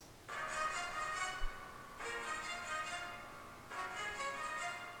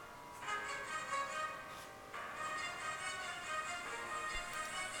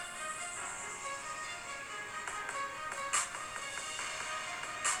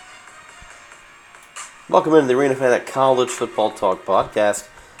Welcome into the Arena Fanatic College Football Talk Podcast.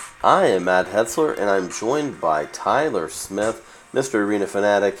 I am Matt Hetzler, and I'm joined by Tyler Smith, Mr. Arena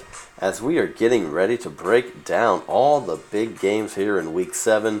Fanatic, as we are getting ready to break down all the big games here in Week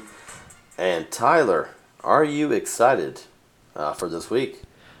 7. And Tyler, are you excited for this week?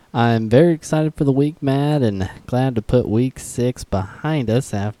 I'm very excited for the week, Matt, and glad to put Week 6 behind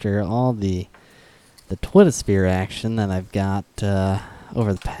us after all the Twittersphere action that I've got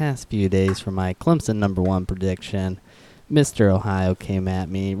over the past few days for my Clemson #1 prediction. Mr. Ohio came at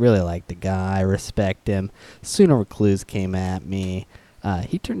me. Really like the guy. Respect him. Sooner Recluse came at me.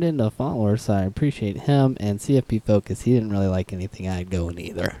 He turned into a follower, so I appreciate him. And CFP Focus, he didn't really like anything I had going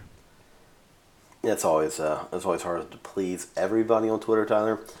either. Yeah, it's always hard to please everybody on Twitter,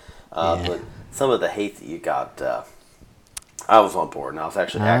 Tyler. Yeah. But some of the hate that you got, I was on board, and I was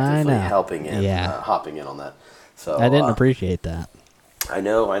actually actively helping in, hopping in on that. So I didn't appreciate that. I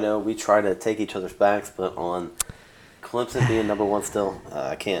know. We try to take each other's backs, but on Clemson being #1 still,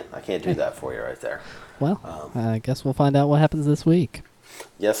 I can't do that for you right there. Well, I guess we'll find out what happens this week.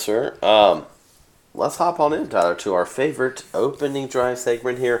 Yes, sir. Let's hop on in, Tyler, to our favorite opening drive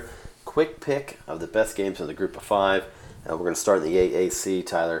segment here. Quick pick of the best games in the group of 5. We're going to start in the AAC,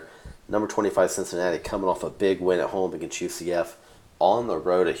 Tyler. Number 25 Cincinnati coming off a big win at home against UCF on the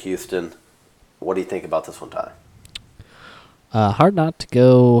road at Houston. What do you think about this one, Tyler? Hard not to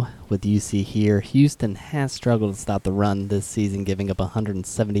go with UC here. Houston has struggled to stop the run this season, giving up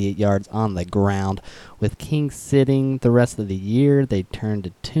 178 yards on the ground. With King sitting the rest of the year, they turned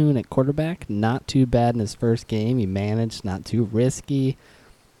to Tune at quarterback. Not too bad in his first game. He managed, not too risky.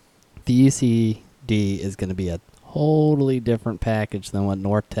 The UCD is going to be a totally different package than what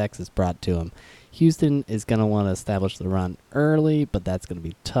North Texas brought to him. Houston is going to want to establish the run early, but that's going to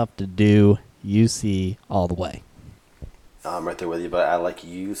be tough to do. UC all the way. I'm right there with you, but I like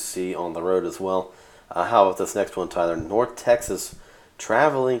UC on the road as well. How about this next one, Tyler? North Texas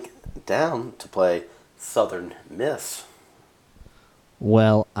traveling down to play Southern Miss.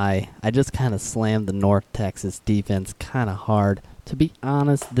 Well, I just kind of slammed the North Texas defense kind of hard. To be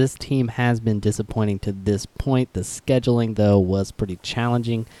honest, this team has been disappointing to this point. The scheduling, though, was pretty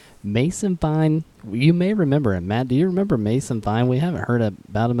challenging. Mason Vine, you may remember him. Matt, do you remember Mason Vine? We haven't heard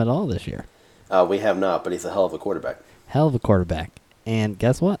about him at all this year. We have not, but he's a hell of a quarterback. Hell of a quarterback. And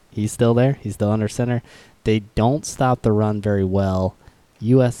guess what? He's still there. He's still under center. They don't stop the run very well.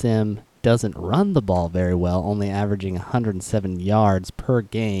 USM doesn't run the ball very well, only averaging 107 yards per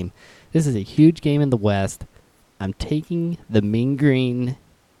game. This is a huge game in the West. I'm taking the Mean Green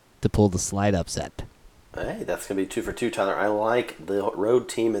to pull the slight upset. Hey, that's going to be 2 for 2, Tyler. I like the road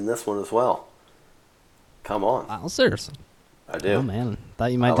team in this one as well. Come on. Oh, seriously. I do. Oh, man.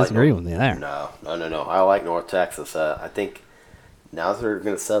 Thought you might disagree with me there. No. I like North Texas. I think now that they're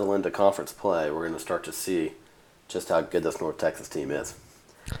going to settle into conference play, we're going to start to see just how good this North Texas team is.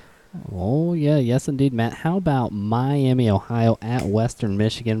 Oh, yeah. Yes, indeed, Matt. How about Miami, Ohio at Western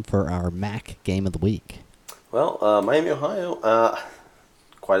Michigan for our MAC game of the week? Well, Miami, Ohio,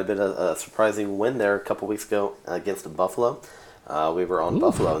 quite a bit of a surprising win there a couple weeks ago against Buffalo. We were on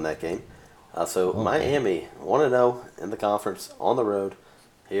Buffalo in that game. Miami, 1-0 in the conference on the road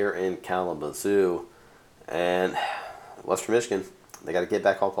here in Kalamazoo. And Western Michigan, they got to get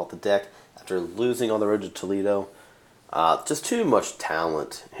back off the deck after losing on the road to Toledo. Just too much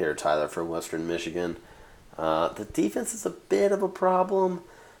talent here, Tyler, for Western Michigan. The defense is a bit of a problem,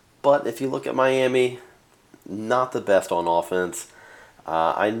 but if you look at Miami, not the best on offense.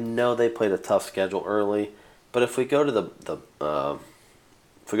 I know they played a tough schedule early, but if we go to the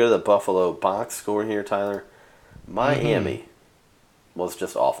Buffalo box score here, Tyler, Miami was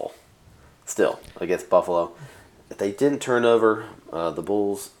just awful. Still, against Buffalo. If they didn't turn over the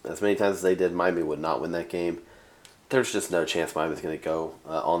Bulls as many times as they did, Miami would not win that game. There's just no chance Miami's going to go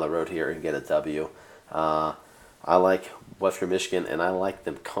on the road here and get a W. I like Western Michigan, and I like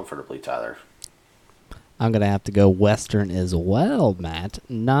them comfortably, Tyler. I'm going to have to go Western as well, Matt.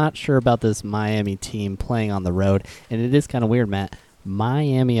 Not sure about this Miami team playing on the road, and it is kind of weird, Matt.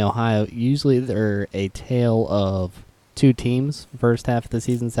 Miami, Ohio, usually they're a tale of two teams, first half of the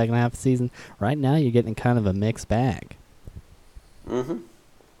season, second half of the season. Right now, you're getting kind of a mixed bag. Yeah,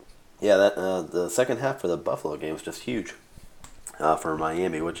 the second half for the Buffalo game was just huge for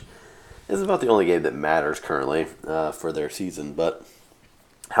Miami, which is about the only game that matters currently for their season. But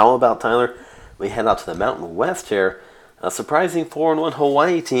how about, Tyler, we head out to the Mountain West here. A surprising 4-1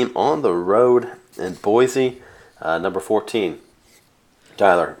 Hawaii team on the road in Boise, number 14.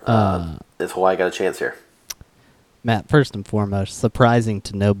 Tyler, has Hawaii got a chance here? Matt, first and foremost, surprising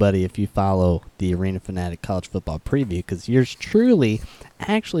to nobody if you follow the Arena Fanatic College Football Preview, because yours truly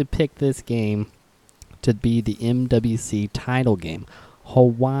actually picked this game to be the MWC title game.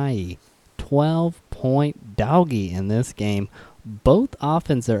 Hawaii, 12-point doggy in this game. Both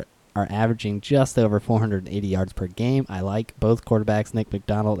offenses are averaging just over 480 yards per game. I like both quarterbacks, Nick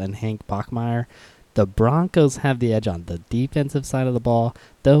McDonald and Hank Bachmeier. The Broncos have the edge on the defensive side of the ball,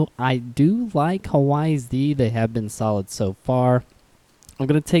 though I do like Hawaii's D. They have been solid so far. I'm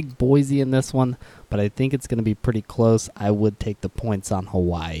going to take Boise in this one, but I think it's going to be pretty close. I would take the points on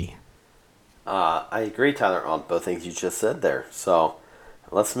Hawaii. I agree, Tyler, on both things you just said there. So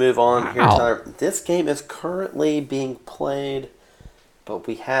let's move on here, Tyler. This game is currently being played, but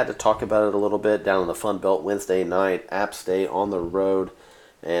we had to talk about it a little bit down in the Fun Belt Wednesday night. App State on the road.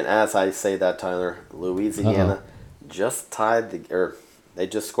 And as I say that, Tyler, Louisiana just tied they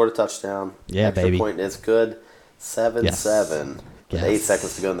just scored a touchdown. Yeah, Extra baby. point is good. 7-7. With 8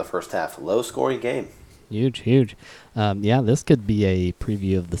 seconds to go in the first half. Low scoring game. Huge. This could be a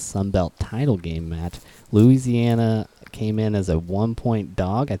preview of the Sun Belt title game, Matt. Louisiana came in as a 1-point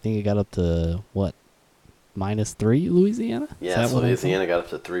dog. I think it got up to, -3, Louisiana? Yes, Louisiana got up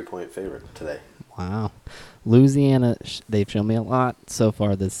to 3-point favorite today. Wow. Louisiana, they've shown me a lot so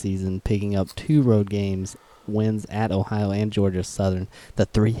far this season, picking up 2 road games, wins at Ohio and Georgia Southern. The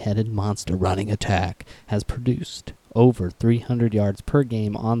three-headed monster running attack has produced over 300 yards per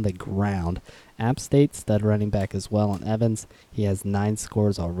game on the ground. App State stud running back as well in Evans. He has 9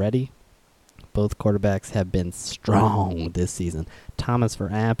 scores already. Both quarterbacks have been strong this season. Thomas for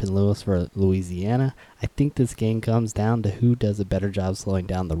App and Lewis for Louisiana. I think this game comes down to who does a better job slowing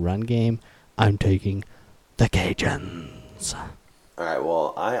down the run game. I'm taking the Cajuns. All right,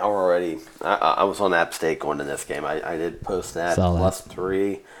 well, I was on App State going to this game. I did post that Saw that.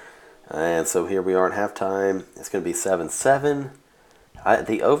 +3. And so here we are at halftime. It's going to be 7-7.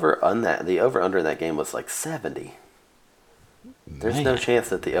 The over-under in that game was like 70. There's no chance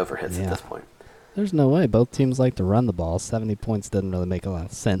that the over hits at this point. There's no way. Both teams like to run the ball. 70 points doesn't really make a lot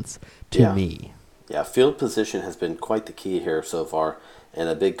of sense to me. Yeah, field position has been quite the key here so far, and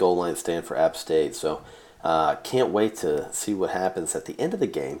a big goal line stand for App State. So can't wait to see what happens at the end of the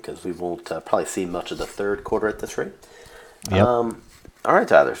game because we won't probably see much of the third quarter at this rate. Yep. All right,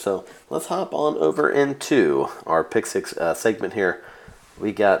 Tyler. So let's hop on over into our Pick 6 segment here.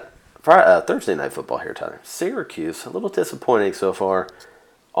 We got Thursday night football here, Tyler. Syracuse, a little disappointing so far,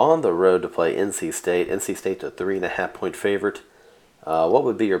 on the road to play NC State. NC State's a 3.5-point favorite. What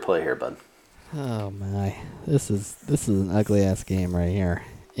would be your play here, bud? Oh my, this is an ugly ass game right here.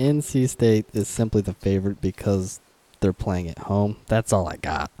 NC State is simply the favorite because they're playing at home. That's all I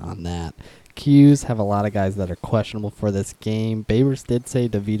got on that. Qs have a lot of guys that are questionable for this game. Babers did say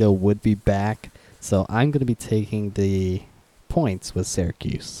DeVito would be back, so I'm going to be taking the points with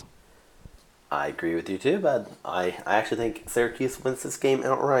Syracuse. I agree with you too, bud. I actually think Syracuse wins this game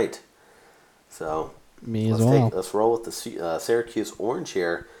outright. So Me as well. Let's roll with the Syracuse orange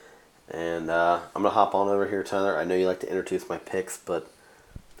here. And I'm going to hop on over here, Tyler. I know you like to introduce my picks, but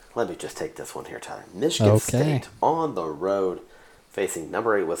let me just take this one here, Tyler. Michigan State on the road facing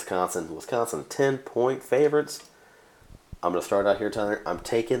number 8 Wisconsin. Wisconsin 10-point favorites. I'm going to start out here, Tyler. I'm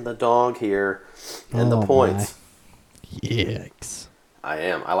taking the dog here and the points. Yikes. I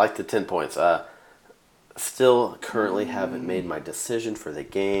am. I like the 10 points. Still currently haven't made my decision for the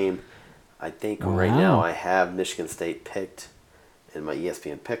game. I think right now I have Michigan State picked in my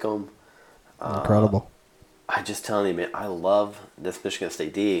ESPN Pick'em. Incredible. I just telling you, man, I love this Michigan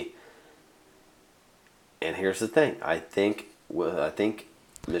State D. And here's the thing. I think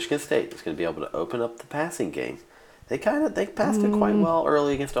Michigan State is going to be able to open up the passing game. They passed it quite well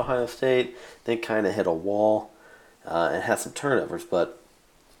early against Ohio State. They kind of hit a wall and had some turnovers, but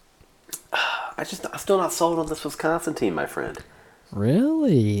I'm still not sold on this Wisconsin team, my friend.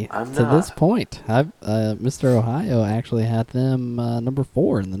 Really? I'm to not. this point, Mr. Ohio actually had them number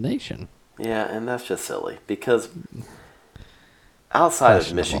 4 in the nation. Yeah, and that's just silly because outside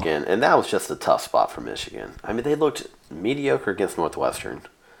of Michigan, and that was just a tough spot for Michigan. I mean, they looked mediocre against Northwestern,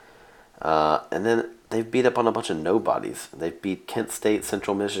 and then they beat up on a bunch of nobodies. They beat Kent State,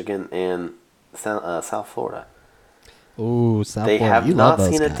 Central Michigan, and South Florida. Ooh, South They Florida. have not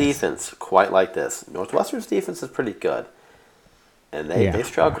seen a defense quite like this. Northwestern's defense is pretty good, and they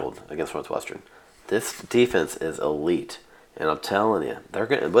struggled against Northwestern. This defense is elite, and I'm telling you,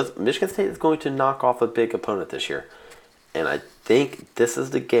 Michigan State is going to knock off a big opponent this year, and I think this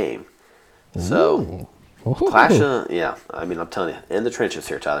is the game. So, clash of, I'm telling you, in the trenches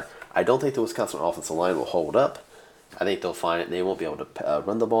here, Tyler. I don't think the Wisconsin offensive line will hold up. I think they'll find it. They won't be able to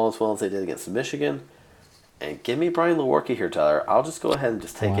run the ball as well as they did against Michigan. And give me Brian Lewerke here, Tyler. I'll just go ahead and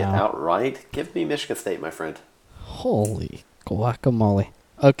just take it outright. Give me Michigan State, my friend. Holy guacamole.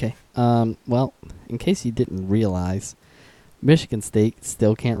 Okay. Well, in case you didn't realize, Michigan State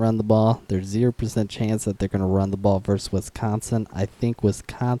still can't run the ball. There's 0% chance that they're going to run the ball versus Wisconsin. I think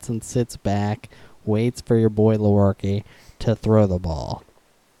Wisconsin sits back, waits for your boy Lewerke to throw the ball.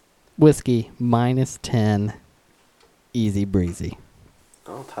 Whiskey, -10, easy breezy.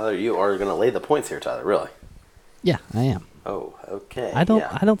 Oh, Tyler, you are going to lay the points here, Tyler, really? Yeah, I am. Oh, okay. I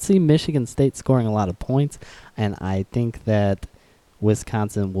yeah. don't see Michigan State scoring a lot of points, and I think that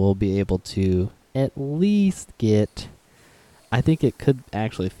Wisconsin will be able to at least get. I think it could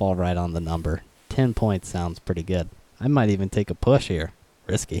actually fall right on the number. 10 points sounds pretty good. I might even take a push here.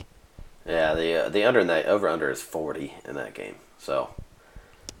 Risky. Yeah, the over-under is 40 in that game. So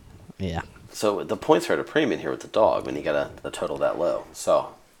the points are at a premium here with the dog when you got a total that low.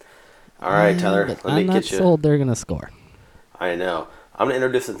 So, all right, Tyler, but let me I'm not get you. sold they're going to score. I know. I'm going to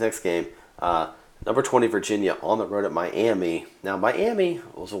introduce the next game. Number 20, Virginia, on the road at Miami. Now, Miami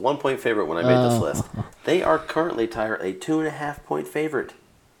was a 1-point favorite when I made this list. They are currently, Tyler, a 2.5-point favorite.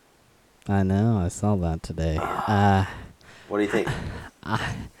 I know. I saw that today. What do you think?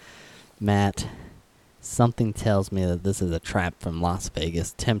 Matt, something tells me that this is a trap from Las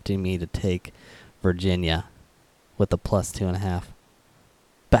Vegas, tempting me to take Virginia with a +2.5.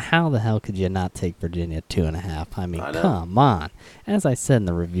 But how the hell could you not take Virginia 2.5? I mean, come on. As I said in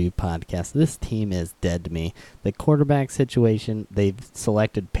the review podcast, this team is dead to me. The quarterback situation, they've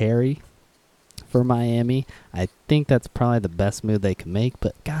selected Perry for Miami. I think that's probably the best move they can make.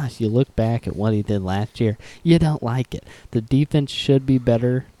 But gosh, you look back at what he did last year, you don't like it. The defense should be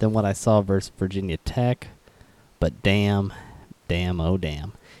better than what I saw versus Virginia Tech. But damn, oh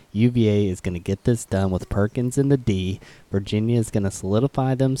damn. UVA is going to get this done with Perkins in the D. Virginia is going to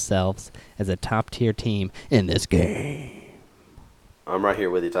solidify themselves as a top-tier team in this game. I'm right here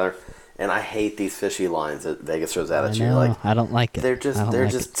with you, Tyler. And I hate these fishy lines that Vegas throws out at you. I don't like it. They're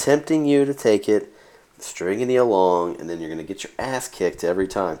just tempting you to take it, stringing you along, and then you're going to get your ass kicked every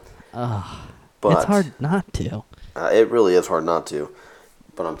time. But it's hard not to. It really is hard not to.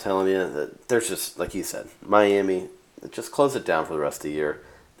 But I'm telling you that there's just, like you said, Miami, just close it down for the rest of the year.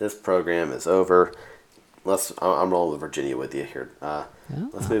 This program is over. I'm rolling with Virginia with you here.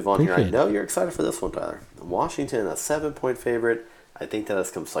 Let's move on here. I know you're excited for this one, Tyler. Washington, a 7-point favorite. I think that has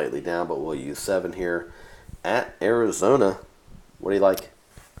come slightly down, but we'll use 7 here. At Arizona, what do you like?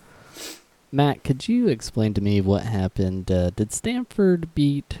 Matt, could you explain to me what happened? Did Stanford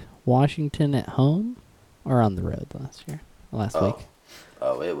beat Washington at home or on the road last week?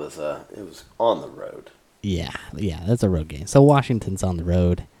 Oh, it was on the road. Yeah, that's a road game. So Washington's on the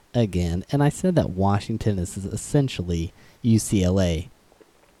road again, and I said that Washington is essentially UCLA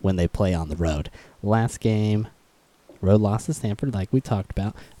when they play on the road. Last game, road loss to Stanford, like we talked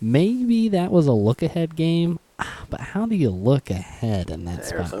about. Maybe that was a look-ahead game, but how do you look ahead in that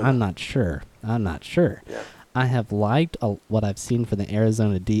spot? Arizona. I'm not sure. Yeah. I have liked what I've seen from the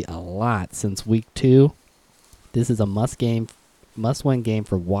Arizona D a lot since week 2. This is a must-win game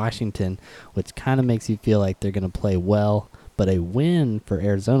for Washington, which kind of makes you feel like they're going to play well. But a win for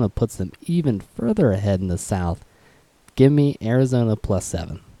Arizona puts them even further ahead in the South. Give me Arizona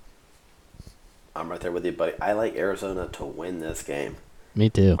 +7. I'm right there with you, buddy. I like Arizona to win this game. Me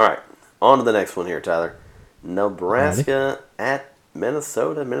too. All right, on to the next one here, Tyler. Nebraska at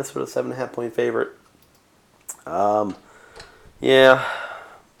Minnesota. Minnesota 7.5-point favorite. Yeah.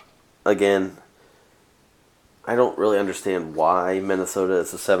 Again, I don't really understand why Minnesota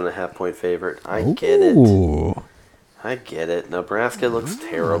is a 7.5-point favorite. I get it. Nebraska looks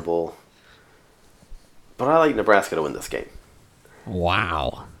terrible. But I like Nebraska to win this game.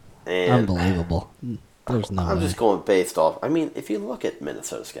 Wow. And unbelievable. There's no I'm way. just going based off. I mean, if you look at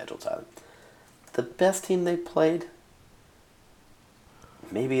Minnesota's schedule, Tyler, the best team they played,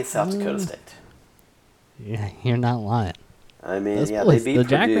 maybe it's South Dakota State. Yeah, you're not lying. I mean, Those yeah, boys, they beat the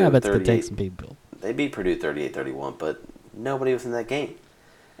Purdue Jackrabbits could 38. take some people. They beat Purdue 38-31, but nobody was in that game.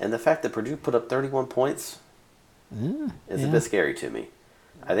 And the fact that Purdue put up 31 points is a bit scary to me.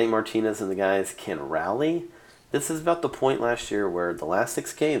 I think Martinez and the guys can rally. This is about the point last year where the last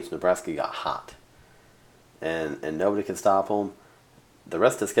 6 games, Nebraska got hot. And nobody could stop them. The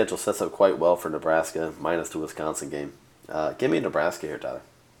rest of the schedule sets up quite well for Nebraska, minus the Wisconsin game. Give me Nebraska here, Tyler.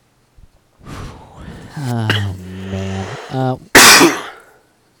 Oh, man.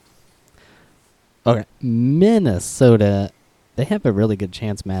 Okay, Minnesota, they have a really good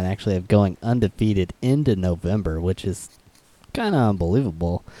chance, Matt, actually, of going undefeated into November, which is kind of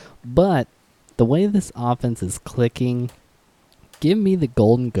unbelievable. But the way this offense is clicking, give me the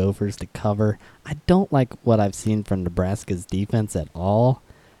Golden Gophers to cover. I don't like what I've seen from Nebraska's defense at all.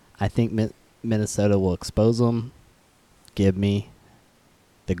 I think Minnesota will expose them. Give me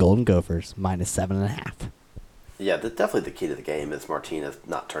the Golden Gophers minus 7.5. Yeah, definitely the key to the game is Martinez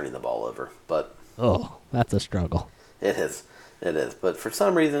not turning the ball over, but Oh, that's a struggle. it is. It is. But for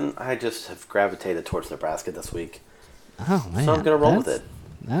some reason, I just have gravitated towards Nebraska this week. Oh, man. So I'm going to roll with it.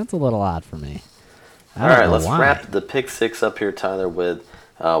 That's a little odd for me. All don't right, know let's why. wrap the pick six up here, Tyler, with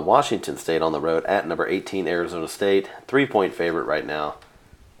Washington State on the road at number 18, Arizona State. 3-point favorite right now.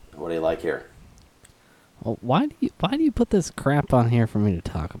 What do you like here? Well, why do you put this crap on here for me to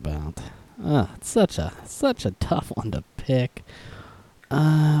talk about? It's such a tough one to pick.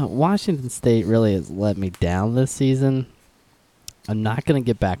 Washington State really has let me down this season. I'm not going to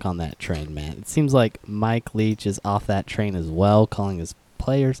get back on that train, man. It seems like Mike Leach is off that train as well, calling his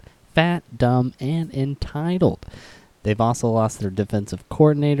players fat, dumb, and entitled. They've also lost their defensive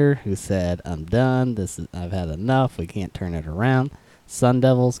coordinator, who said, "I'm done. I've had enough. We can't turn it around." Sun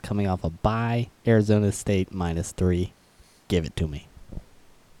Devils coming off a bye. Arizona State minus 3. Give it to me.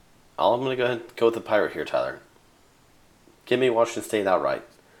 I'm going to go ahead and go with the Pirate here, Tyler. Give me Washington State outright.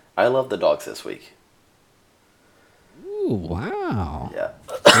 I love the dogs this week. Ooh, wow. Yeah.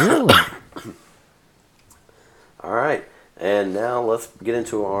 Really? All right. And now let's get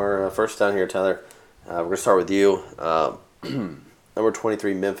into our first down here, Tyler. We're going to start with you. Number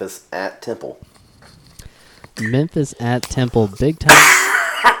 23, Memphis at Temple. Memphis at Temple. Big time.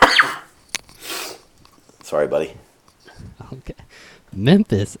 Sorry, buddy. Okay.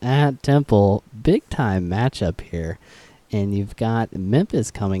 Memphis at Temple. Big time matchup here. And you've got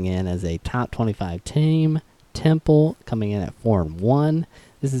Memphis coming in as a top 25 team. Temple coming in at 4-1.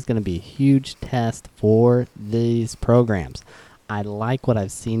 This is going to be a huge test for these programs. I like what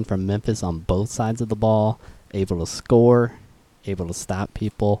I've seen from Memphis on both sides of the ball. Able to score, able to stop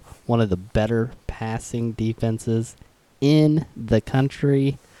people. One of the better passing defenses in the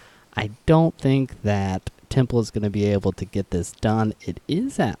country. I don't think that Temple is going to be able to get this done. It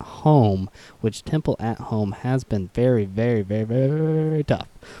is at home, which Temple at home has been very, very, very, very, very tough.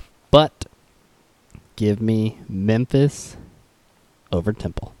 But give me Memphis over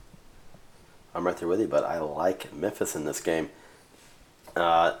Temple. I'm right there with you, but I like Memphis in this game.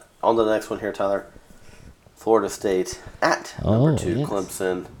 On to the next one here, Tyler. Florida State at number 2, yes.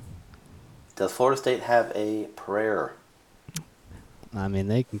 Clemson. Does Florida State have a prayer? I mean,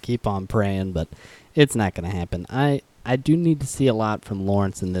 they can keep on praying, but it's not going to happen. I do need to see a lot from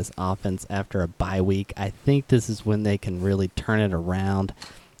Lawrence in this offense after a bye week. I think this is when they can really turn it around.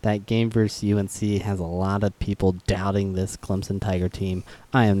 That game versus UNC has a lot of people doubting this Clemson Tiger team.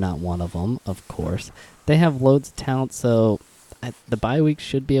 I am not one of them, of course. They have loads of talent, so the bye week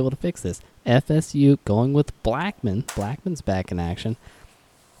should be able to fix this. FSU going with Blackman. Blackman's back in action.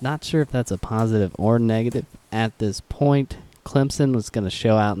 Not sure if that's a positive or negative at this point. Clemson was going to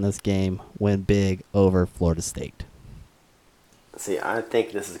show out in this game, win big over Florida State. See, I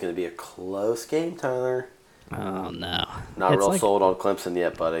think this is going to be a close game, Tyler. Oh, no. Not real sold on Clemson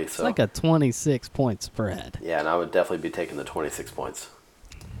yet, buddy. It's like a 26-point spread. Yeah, and I would definitely be taking the 26 points.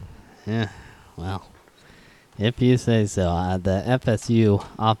 Yeah, well, if you say so. The FSU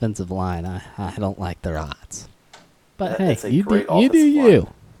offensive line, I don't like their odds. But hey, you do you.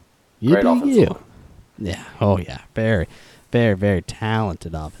 You Great do offensive you. line. Yeah, oh yeah, very, very, very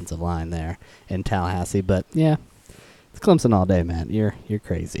talented offensive line there in Tallahassee. But yeah, it's Clemson all day, man. You're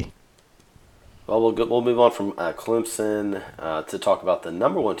crazy. Well, we'll move on from Clemson to talk about the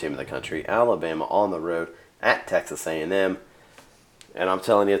number 1 team in the country, Alabama, on the road at Texas A&M. And I'm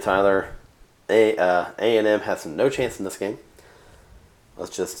telling you, Tyler, A&M has no chance in this game.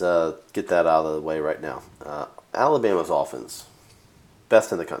 Let's just get that out of the way right now. Alabama's offense,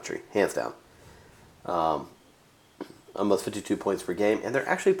 best in the country, hands down. Almost 52 points per game, and they're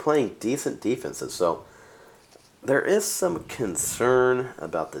actually playing decent defenses. So there is some concern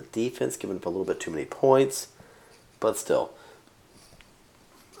about the defense giving up a little bit too many points, but still,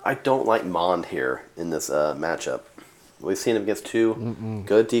 I don't like Mond here in this matchup. We've seen him against 2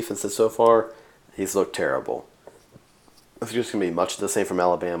 good defenses so far. He's looked terrible. It's just going to be much the same from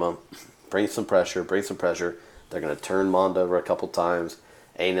Alabama. Bring some pressure. They're going to turn Mond over a couple times.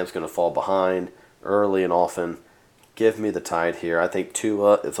 A&M's going to fall behind early and often. Give me the Tide here. I think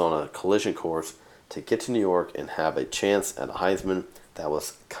Tua is on a collision course to get to New York and have a chance at a Heisman that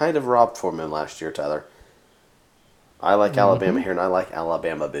was kind of robbed from him last year, Tyler. I like Alabama here, and I like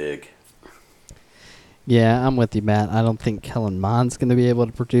Alabama big. Yeah, I'm with you, Matt. I don't think Kellen Mond's going to be able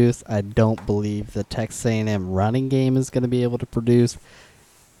to produce. I don't believe the Texas A&M running game is going to be able to produce.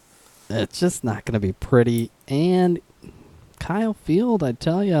 It's just not going to be pretty. And Kyle Field, I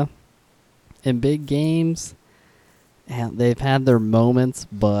tell you, in big games, they've had their moments,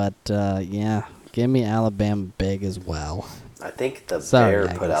 but yeah, give me Alabama big as well. I think the Sorry,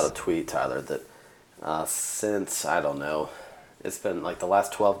 Bear put out Aggies. a tweet, Tyler, that since, I don't know, it's been like the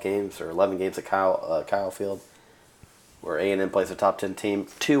last 12 games or 11 games at Kyle Field, where A&M plays a top 10 team,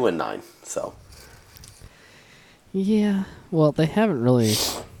 2-9. So, Yeah, well, they haven't really.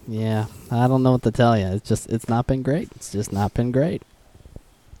 Yeah, I don't know what to tell you. It's not been great. It's just not been great.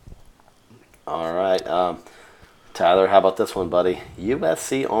 all right. Tyler, how about this one, buddy?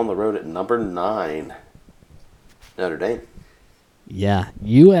 USC on the road at number 9, Notre Dame. Yeah,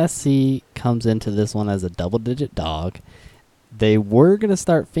 USC comes into this one as a double-digit dog. They were going to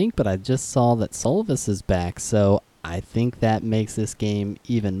start Fink, but I just saw that Solvis is back, so I think that makes this game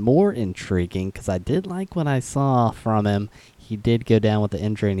even more intriguing because I did like what I saw from him. He did go down with the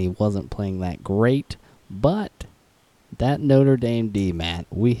injury and he wasn't playing that great, but that Notre Dame D, Matt,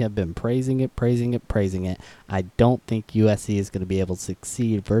 we have been praising it, praising it, praising it. I don't think USC is going to be able to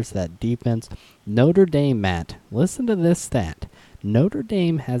succeed versus that defense. Notre Dame, Matt, listen to this stat. Notre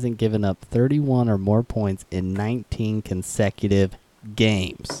Dame hasn't given up 31 or more points in 19 consecutive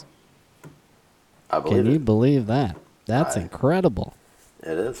games. I believe Can you it. believe that? That's incredible.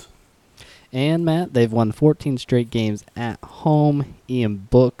 It is. And, Matt, they've won 14 straight games at home. Ian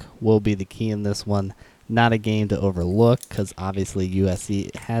Book will be the key in this one. Not a game to overlook because obviously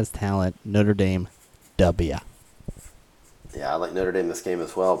USC has talent. Notre Dame, W. Yeah, I like Notre Dame this game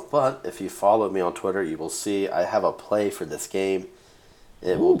as well. But if you follow me on Twitter, you will see I have a play for this game.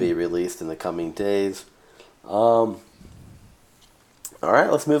 It will be released in the coming days. All right,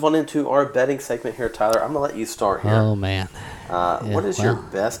 let's move on into our betting segment here, Tyler. I'm going to let you start here. Oh, man. What is your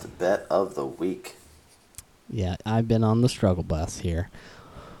best bet of the week? Yeah, I've been on the struggle bus here.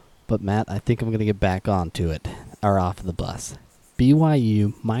 But, Matt, I think I'm going to get back onto it, or off the bus.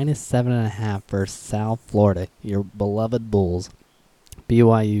 BYU minus 7.5 versus South Florida, your beloved Bulls.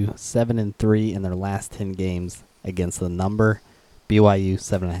 BYU 7-3 in their last 10 games against the number. BYU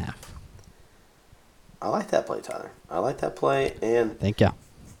 7.5. I like that play, Tyler. I like that play, and Thank you.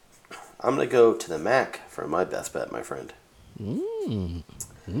 I'm going to go to the MAC for my best bet, my friend. Man,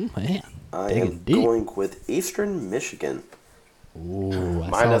 I digging am deep. going with Eastern Michigan. Ooh, I saw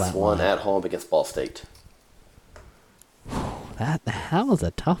Minus that 1 line. at home against Ball State. That was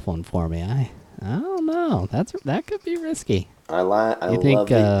a tough one for me. I don't know. That could be risky. I You think?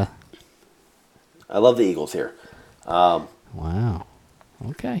 love the Eagles here. Wow.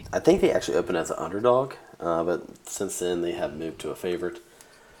 Okay. I think they actually opened as an underdog, but since then they have moved to a favorite.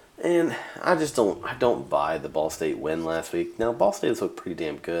 And I don't buy the Ball State win last week. Now Ball State has looked pretty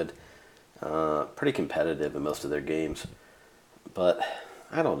damn good, pretty competitive in most of their games, but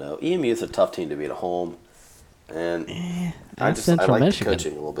I don't know. EMU is a tough team to beat at home, and I Ask like Central the Michigan.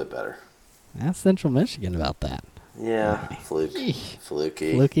 coaching a little bit better. Ask Central Michigan about that. Yeah, fluky.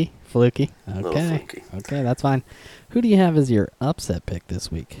 Fluky. Little Okay. fluky. Okay, that's fine. Who do you have as your upset pick this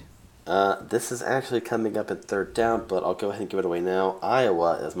week? This is actually coming up at third down, but I'll go ahead and give it away now.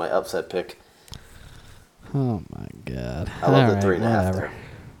 Iowa is my upset pick. Oh my God! I love All the 3.5 whatever. there.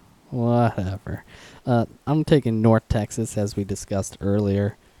 Whatever. I'm taking North Texas, as we discussed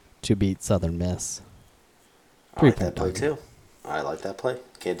earlier, to beat Southern Miss. I like that 3-point play dog. too. I like that play.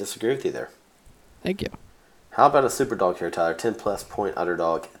 Can't disagree with you there. Thank you. How about a super dog here, Tyler? 10+ point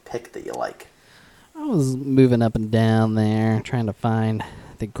underdog pick that you like. I was moving up and down there, trying to find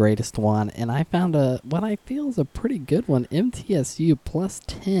the greatest one, and I found what I feel is a pretty good one. MTSU plus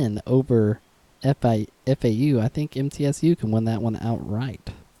 10 over FAU. I think MTSU can win that one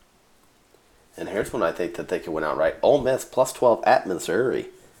outright. And here's one I think that they can win outright. Ole Miss plus 12 at Missouri.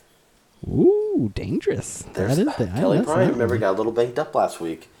 Ooh, dangerous. There's that is the Kelly that's Bryant, that remember, one. got a little banged up last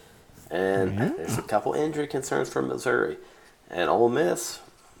week. And Yeah. there's a couple injury concerns for Missouri. And Ole Miss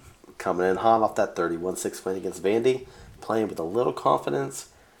coming in hot off that 31-6 win against Vandy, playing with a little confidence.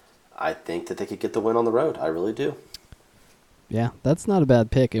 I think that they could get the win on the road. I really do. Yeah, that's not a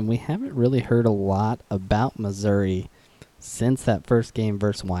bad pick, and we haven't really heard a lot about Missouri since that first game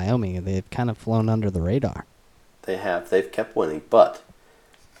versus Wyoming. They've kind of flown under the radar. They have. They've kept winning, but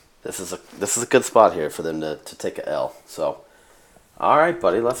this is a good spot here for them to take a L. So, all right,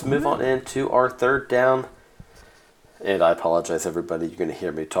 buddy, let's move on into our third down. And I apologize, everybody. You're going to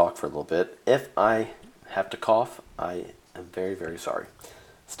hear me talk for a little bit. If I have to cough, I am very, very sorry.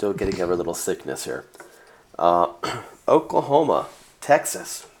 Still getting over a little sickness here. Oklahoma,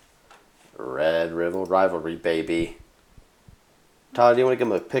 Texas. Red River rivalry, baby. Tyler, do you want to give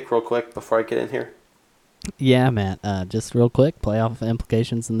them a pick real quick before I get in here? Yeah, Matt. Just real quick, playoff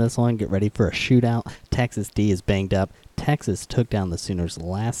implications in this one. Get ready for a shootout. Texas D is banged up. Texas took down the Sooners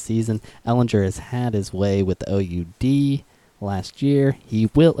last season. Ellinger has had his way with the OUD last year. He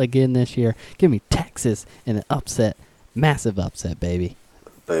will again this year. Give me Texas in an upset Massive upset, baby.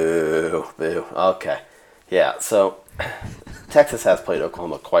 Boo, boo. Okay. Yeah, so Texas has played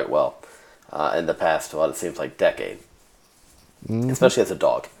Oklahoma quite well in the past, what it seems like decade, Mm-hmm. especially as a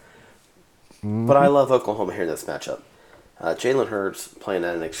dog. But I love Oklahoma here in this matchup. Jalen Hurts playing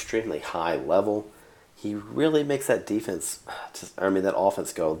at an extremely high level. He really makes that that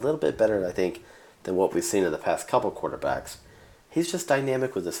offense go a little bit better, I think, than what we've seen in the past couple quarterbacks. He's just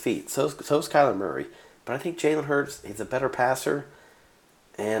dynamic with his feet. So's Kyler Murray. But I think Jalen Hurts, he's a better passer,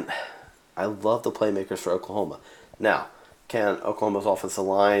 and I love the playmakers for Oklahoma. Now, can Oklahoma's offensive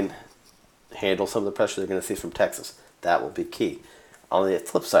line handle some of the pressure they're going to see from Texas? That will be key. On the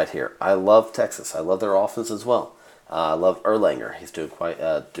flip side here, I love Texas. I love their offense as well. I love Erlanger. He's doing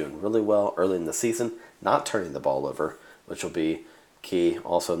really well early in the season, not turning the ball over, which will be key.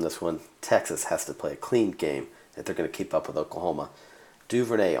 Also in this one, Texas has to play a clean game if they're going to keep up with Oklahoma.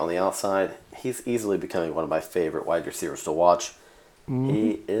 Duvernay on the outside, he's easily becoming one of my favorite wide receivers to watch.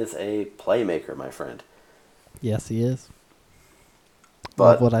 He is a playmaker, my friend. Yes, he is. But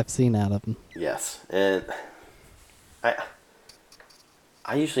Love what I've seen out of him. yes, and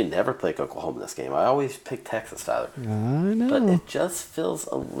I usually never pick Oklahoma in this game. I always pick Texas, Tyler. I But know. it just feels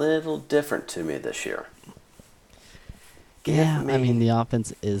a little different to me this year. Yeah, I mean, the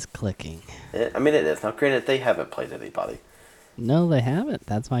offense is clicking. It is. Now, granted, they haven't played anybody. No, they haven't.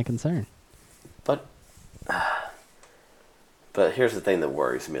 That's my concern. But here's the thing that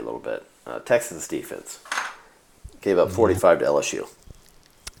worries me a little bit. Texas defense gave up 45 to LSU.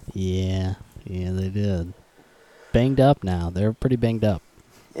 Yeah, they did. Banged up now. They're pretty banged up.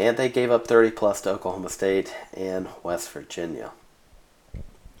 And they gave up 30 plus to Oklahoma State and West Virginia.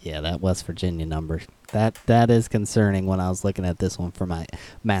 Yeah, that West Virginia number. That is concerning when I was looking at this one for my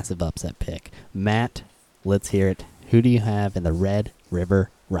massive upset pick. Matt, let's hear it. Who do you have in the Red River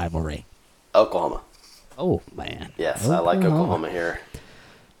rivalry? Oklahoma. Oh, man. Yes, I like Oklahoma here.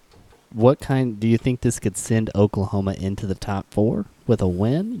 What kind do you think this could send Oklahoma into the top 4 with a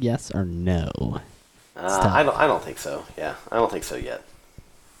win? Yes or no? I don't think so. Yeah, I don't think so yet.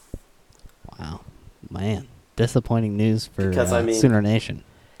 Wow, man, disappointing news for Because, Sooner Nation.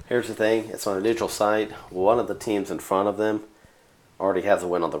 Here's the thing. It's on a neutral site. One of the teams in front of them already has a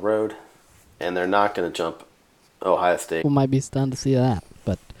win on the road, and they're not going to jump Ohio State. People might be stunned to see that,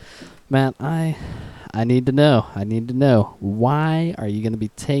 but Matt, I need to know. I need to know, why are you going to be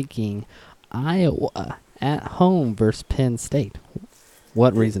taking Iowa at home versus Penn State?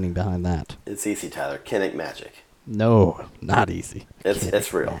 What reasoning behind that? It's easy, Tyler. Kinnick Magic. No, not easy.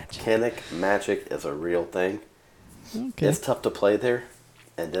 It's real. Magic. Kinnick Magic is a real thing. Okay. It's tough to play there,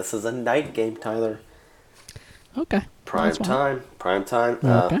 and this is a night game, Tyler. Okay. Prime time.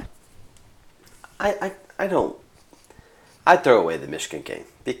 Okay. I don't. I throw away the Michigan game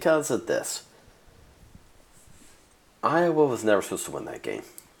because of this. Iowa was never supposed to win that game,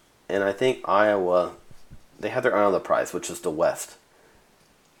 and I think Iowa, they have their eye on the prize, which is the West.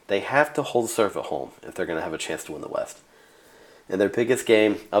 They have to hold serve at home if they're going to have a chance to win the West. And their biggest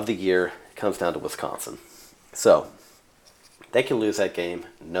game of the year comes down to Wisconsin. So, they can lose that game,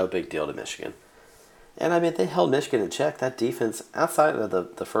 no big deal to Michigan. And they held Michigan in check. That defense, outside of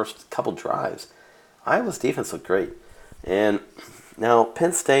the first couple drives, Iowa's defense looked great. And now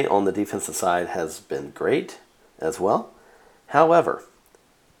Penn State on the defensive side has been great as well. However,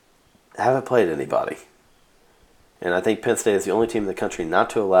 haven't played anybody. And I think Penn State is the only team in the country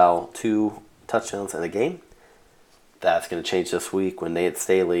not to allow 2 touchdowns in a game. That's going to change this week when Nate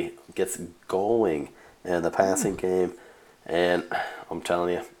Staley gets going in the passing game. And I'm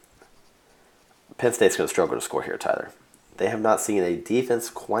telling you, Penn State's going to struggle to score here, Tyler. They have not seen a defense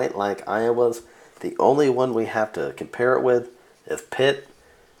quite like Iowa's. The only one we have to compare it with is Pitt,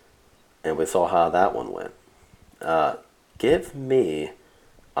 and we saw how that one went. Give me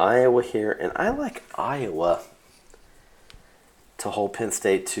Iowa here, and I like Iowa to hold Penn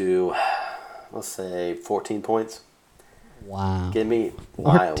State to, let's say, 14 points. Wow. Give me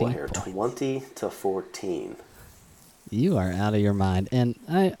Iowa here, 20-14. You are out of your mind. And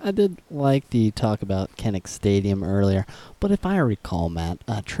I did like the talk about Kinnick Stadium earlier, but if I recall, Matt,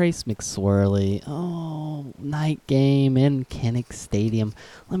 Trace McSorley, night game in Kinnick Stadium.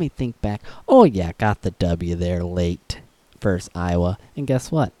 Let me think back. Oh, yeah, got the W there late versus Iowa. And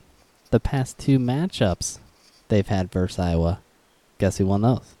guess what? The past 2 matchups they've had versus Iowa, guess who won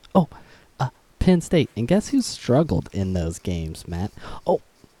those? Penn State. And guess who struggled in those games, Matt?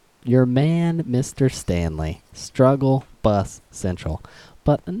 Your man, Mr. Stanley. Struggle bus central.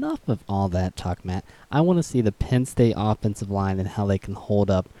 But enough of all that talk, Matt. I want to see the Penn State offensive line and how they can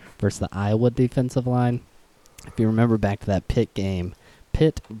hold up versus the Iowa defensive line. If you remember back to that Pitt game,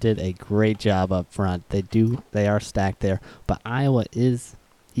 Pitt did a great job up front. They are stacked there, but Iowa is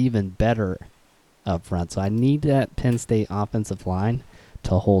even better up front. So I need that Penn State offensive line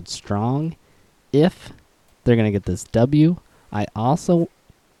to hold strong if they're going to get this W. I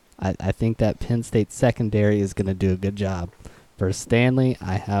think that Penn State secondary is going to do a good job. For Stanley,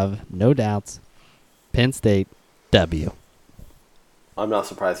 I have no doubts. Penn State, W. I'm not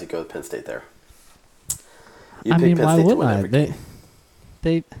surprised you go with Penn State there. I mean, why wouldn't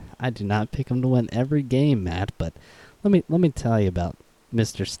I? I do not pick them to win every game, Matt. But let me tell you about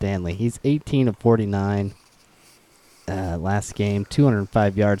Mr. Stanley. He's 18 of 49 last game,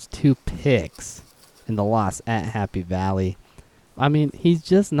 205 yards, 2 picks in the loss at Happy Valley. I mean, he's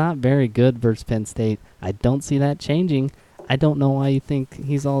just not very good versus Penn State. I don't see that changing. I don't know why you think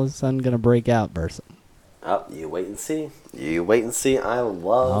he's all of a sudden going to break out versus him. Oh, you wait and see. You wait and see. I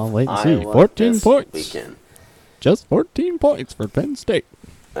love I'll wait and Iowa see. 14 this points. weekend. Just 14 points for Penn State.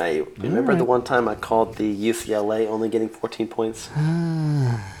 Hey, remember the one time I called the UCLA only getting 14 points?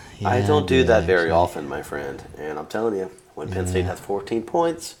 Yeah, I don't do that very actually. often, my friend. And I'm telling you, when Penn State has 14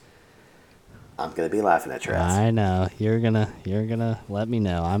 points, I'm gonna be laughing at your ass. I know. You're gonna let me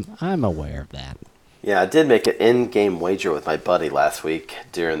know. I'm aware of that. Yeah, I did make an in-game wager with my buddy last week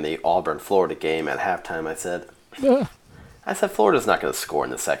during the Auburn-Florida game. At halftime, I said Florida's not going to score in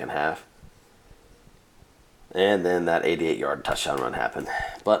the second half. And then that 88-yard touchdown run happened.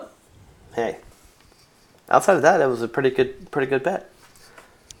 But hey, outside of that, it was a pretty good bet.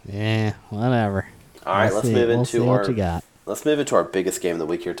 Yeah, whatever. All right, let's move into what you got. Let's move into our biggest game of the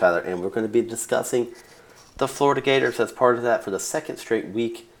week here, Tyler, and we're going to be discussing the Florida Gators as part of that for the second straight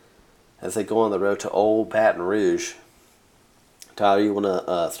week as they go on the road to Old Baton Rouge. Tyler, you want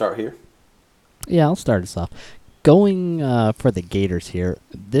to start here? Yeah, I'll start us off. Going for the Gators here,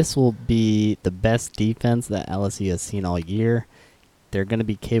 this will be the best defense that LSU has seen all year. They're going to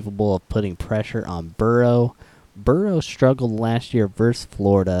be capable of putting pressure on Burrow. Burrow struggled last year versus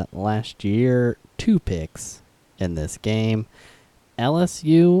Florida. Last year, 2 picks in this game.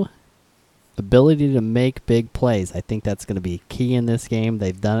 LSU, ability to make big plays. I think that's going to be key in this game.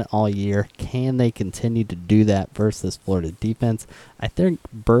 They've done it all year. Can they continue to do that versus Florida defense? I think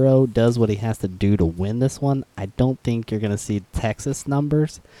Burrow does what he has to do to win this one. I don't think you're going to see Texas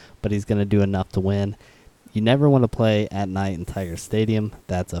numbers, but he's going to do enough to win. You never want to play at night in Tiger Stadium.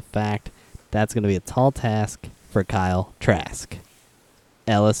 That's a fact. That's going to be a tall task for Kyle Trask.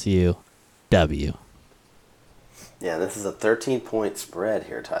 LSU, W. Yeah, this is a 13-point spread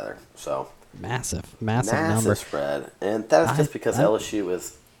here, Tyler. So Massive number. Spread, and that's just because LSU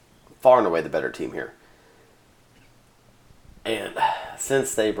is far and away the better team here. And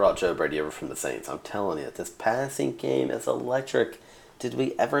since they brought Joe Brady over from the Saints, I'm telling you, this passing game is electric. Did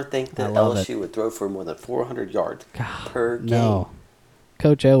we ever think that LSU would throw for more than 400 yards per game? No.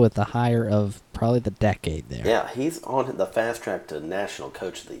 Coach O with the hire of probably the decade there. Yeah, he's on the fast track to National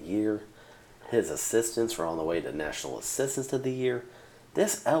Coach of the Year. His assistants are on the way to National Assistants of the Year.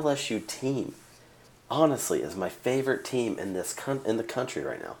 This LSU team, honestly, is my favorite team in the country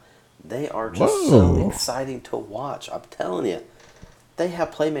right now. They are just so exciting to watch. I'm telling you, they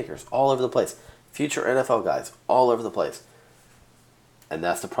have playmakers all over the place, future NFL guys all over the place, and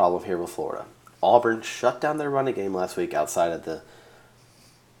that's the problem here with Florida. Auburn shut down their running game last week outside of the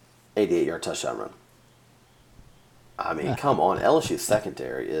 88-yard touchdown run. I mean, come on, LSU's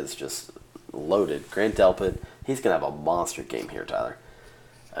secondary is just loaded. Grant Delpit, he's going to have a monster game here, Tyler.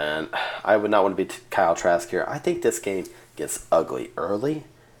 And I would not want to be Kyle Trask here. I think this game gets ugly early.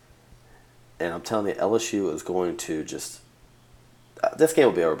 And I'm telling you, LSU is going to just... this game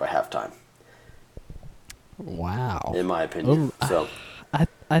will be over by halftime. Wow. In my opinion.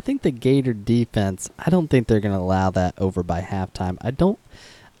 I think the Gator defense, I don't think they're going to allow that over by halftime.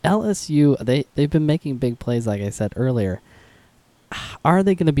 LSU, they've been making big plays, like I said earlier. Are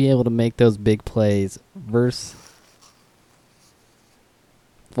they going to be able to make those big plays versus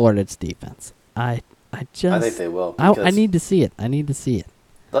Florida's defense? I think they will. I need to see it.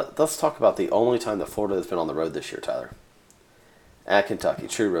 Let's talk about the only time that Florida has been on the road this year, Tyler. At Kentucky,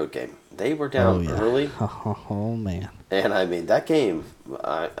 true road game. They were down early. Oh, man. And, I mean, that game,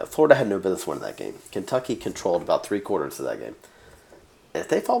 Florida had no business winning that game. Kentucky controlled about 3/4 of that game. If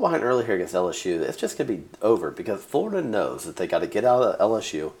they fall behind early here against LSU, it's just going to be over because Florida knows that they got to get out of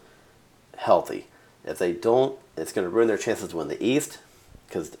LSU healthy. If they don't, it's going to ruin their chances to win the East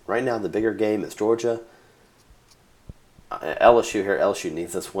because right now the bigger game is Georgia. LSU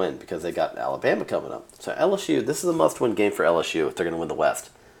needs this win because they got Alabama coming up. So LSU, this is a must-win game for LSU if they're going to win the West.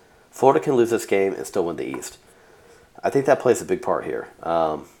 Florida can lose this game and still win the East. I think that plays a big part here.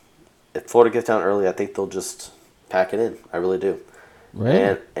 If Florida gets down early, I think they'll just pack it in. I really do.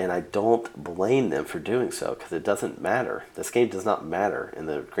 Right. And I don't blame them for doing so because it doesn't matter. This game does not matter in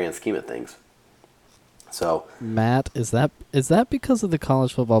the grand scheme of things. So, Matt, is that because of the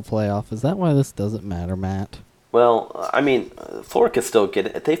college football playoff? Is that why this doesn't matter, Matt? well, I mean, Florida could still get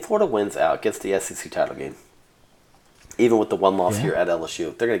it. If Florida wins out, gets the SEC title game, even with the one loss Yeah. here at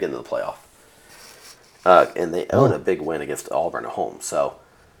LSU, they're going to get into the playoff. And they own a big win against Auburn at home. So,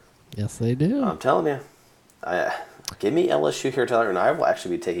 Yes, they do. I'm telling you, give me LSU here, Tyler, and I will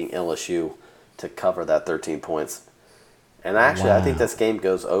actually be taking LSU to cover that 13 points. And actually, I think Wow. this game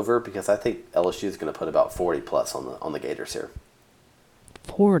goes over because I think LSU is going to put about 40 plus on the Gators here.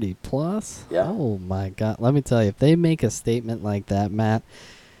 40 plus? Yeah. Oh my God. Let me tell you, if they make a statement like that, Matt,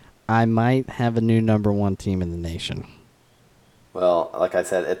 I might have a new number one team in the nation. Well, like I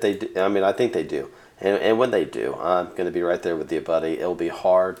said, if they do, I mean, I think they do. And when they do, I'm going to be right there with you, buddy. It'll be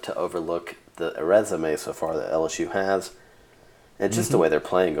hard to overlook the resume so far that LSU has. And just the way they're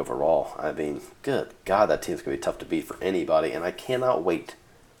playing overall. I mean, good God, that team's going to be tough to beat for anybody. And I cannot wait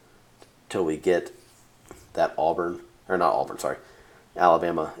till we get that Alabama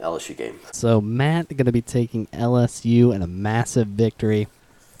LSU game. So Matt going to be taking LSU in a massive victory.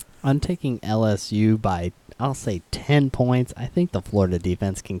 I'm taking LSU by, I'll say, 10 points. I think the Florida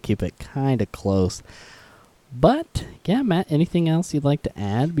defense can keep it kind of close. But, yeah, Matt, anything else you'd like to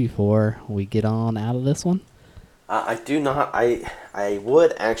add before we get on out of this one? I do not. I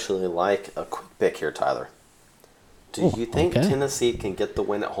would actually like a quick pick here, Tyler. Do you think okay. Tennessee can get the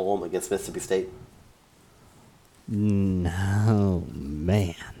win at home against Mississippi State? No,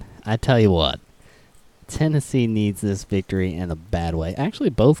 man. I tell you what. Tennessee needs this victory in a bad way. Actually,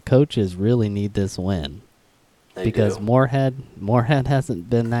 both coaches really need this win. They Because do. Moorhead hasn't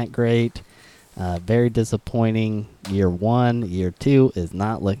been that great. Very disappointing. Year 1, year 2 is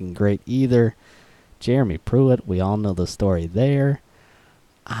not looking great either. Jeremy Pruitt, we all know the story there.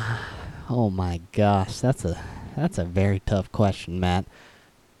 Oh my gosh, that's a very tough question, Matt.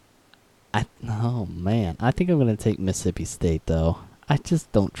 Oh man, I think I'm gonna take Mississippi State though. I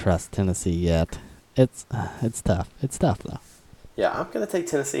just don't trust Tennessee yet. It's tough. It's tough though. Yeah, I'm going to take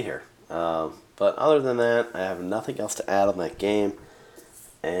Tennessee here. But other than that, I have nothing else to add on that game.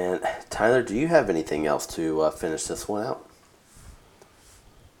 And Tyler, do you have anything else to finish this one out?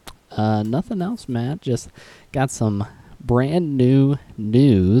 Nothing else, Matt. Just got some brand new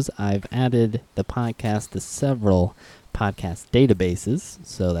news. I've added the podcast to several podcast databases,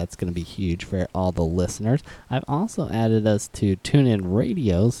 so that's going to be huge for all the listeners. I've also added us to TuneIn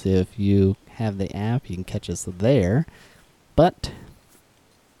Radio, so if you have the app, you can catch us there. But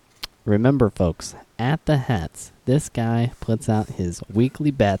remember, folks, at the Hats, this guy puts out his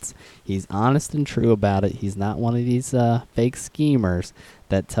weekly bets. He's honest and true about it. He's not one of these fake schemers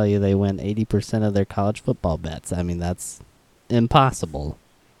that tell you they win 80% of their college football bets. I mean, that's impossible.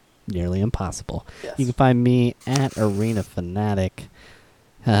 Nearly impossible. Yes. You can find me at Arena Fanatic.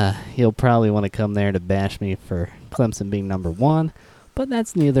 He'll probably want to come there to bash me for Clemson being number 1, but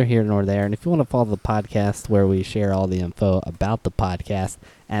that's neither here nor there. And if you want to follow the podcast where we share all the info about the podcast,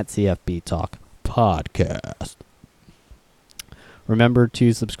 at CFB Talk Podcast. Remember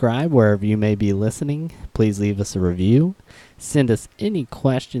to subscribe wherever you may be listening. Please leave us a review. Send us any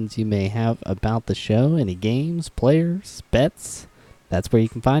questions you may have about the show, any games, players, bets. That's where you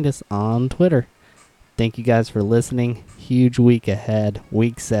can find us on Twitter. Thank you guys for listening. Huge week ahead,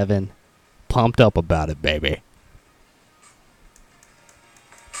 week 7. Pumped up about it, baby.